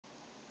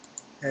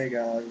Hey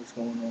guys, what's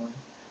going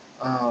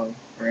on?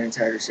 Random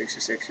Tiger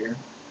 66 here,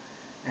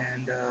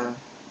 and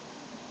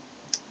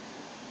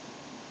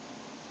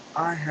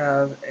I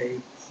have a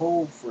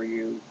poll for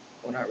you.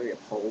 Well, not really a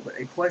poll, but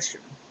a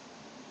question.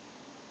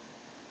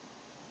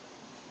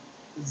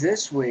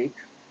 This week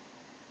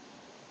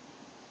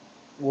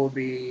will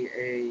be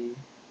a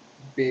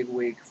big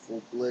week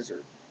for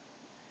Blizzard.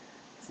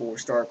 For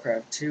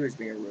StarCraft 2 is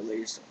being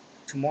released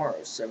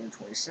tomorrow,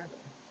 7/27.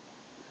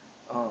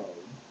 Um,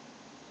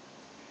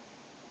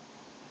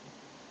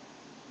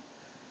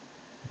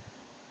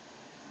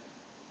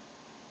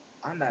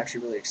 I'm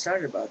actually really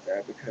excited about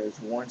that because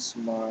once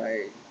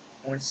I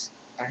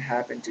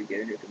happen to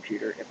get a new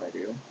computer, if I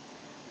do,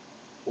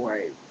 or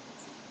I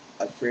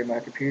upgrade my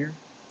computer,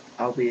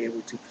 I'll be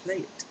able to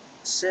play it.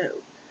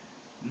 So,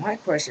 my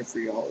question for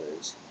y'all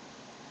is,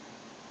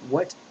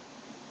 what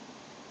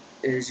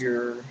is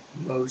your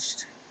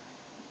most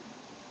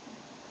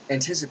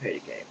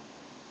anticipated game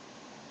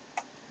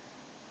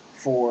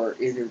for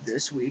either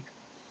this week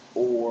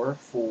or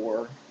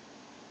for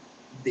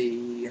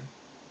the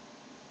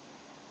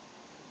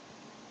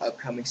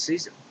upcoming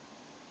season?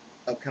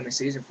 Upcoming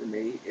season for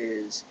me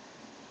is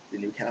the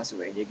new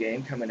Castlevania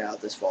game coming out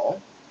this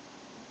fall.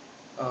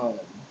 Um,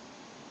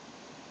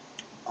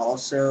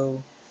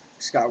 Also,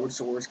 Skyward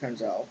Sword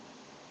comes out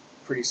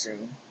pretty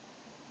soon.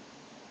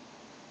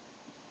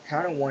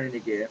 Kind of wanting to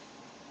get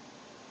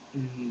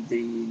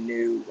the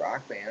new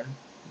Rock Band,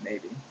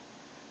 maybe.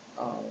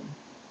 Um,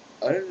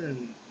 Other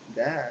than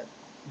that,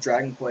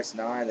 Dragon Quest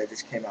IX that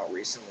just came out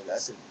recently,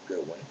 that's a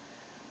good one.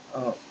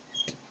 Um,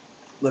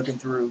 Looking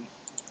through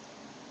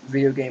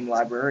Video Game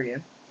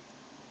Librarian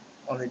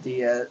on the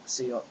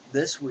DS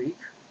this week,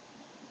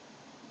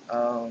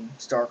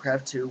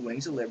 StarCraft 2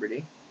 Wings of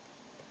Liberty,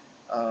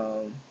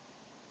 um,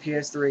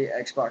 PS3,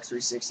 Xbox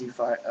 360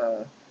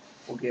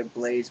 will get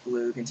Blaze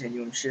Blue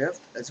Continuum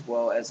Shift, as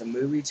well as a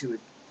movie to a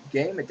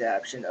game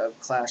adaptation of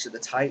Clash of the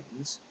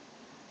Titans.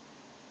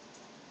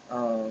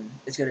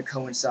 It's going to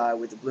coincide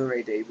with the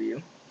Blu-ray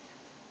debut.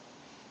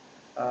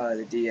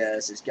 The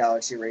DS is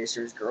Galaxy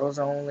Racers, Girls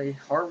Only,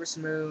 Harvest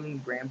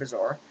Moon, Grand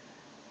Bazaar.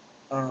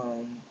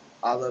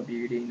 I Love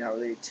Beauty, not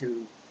really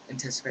too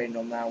anticipating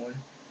on that one.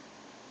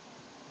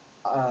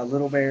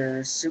 Little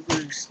Bears,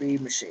 Super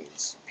Speed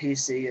Machines.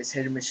 PC is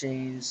Hidden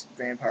Machines,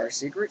 Vampire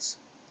Secrets.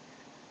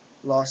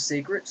 Lost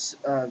Secrets,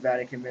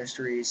 Vatican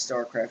Mysteries,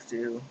 StarCraft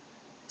 2.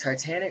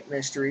 Titanic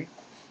Mystery,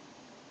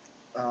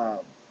 um,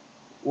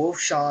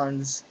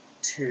 Wolfenstein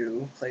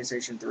 2,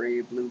 PlayStation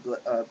 3,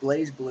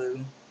 Blaze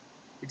Blue,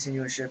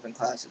 Continuous Shift and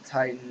Clash of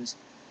Titans.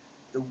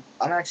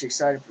 I'm actually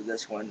excited for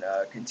this one.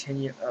 For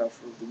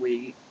the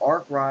Wii,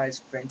 Arc Rise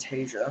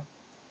Fantasia.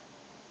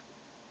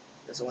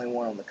 There's only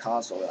one on the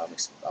console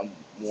that I'm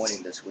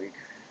wanting this week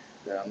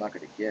that I'm not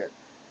going to get.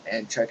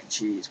 And Chuck E.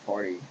 Cheese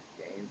Party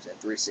Games and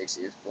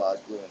 360 is Blaze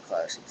Blue and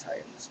Clash of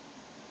Titans.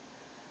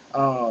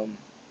 Um,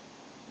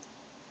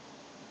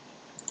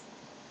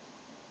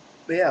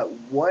 but yeah,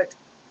 what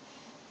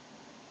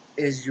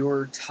is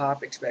your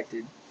top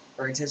expected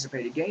or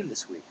anticipated game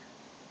this week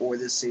or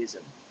this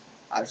season?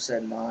 I've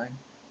said mine,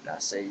 and I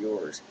say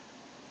yours.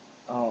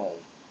 Um,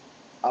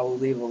 I will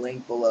leave a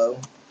link below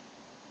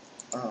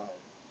um,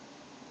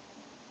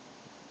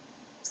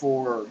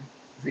 for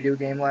Video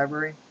Game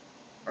Library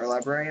or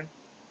Librarian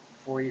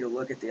for you to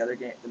look at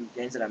the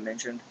games that I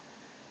mentioned.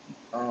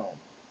 Um,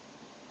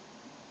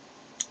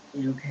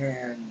 you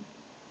can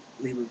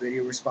leave a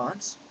video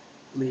response,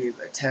 leave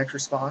a text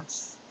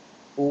response,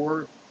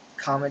 or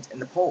comment in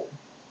the poll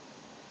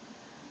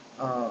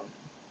um,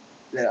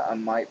 that I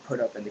might put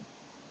up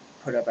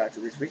after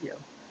this video.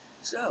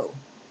 So,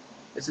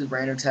 this is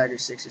Random Tagger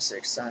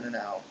 66 signing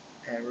out.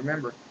 And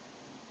remember,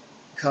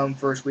 come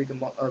first week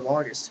of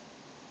August,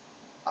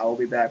 I will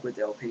be back with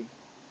LP.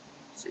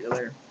 See you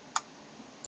later.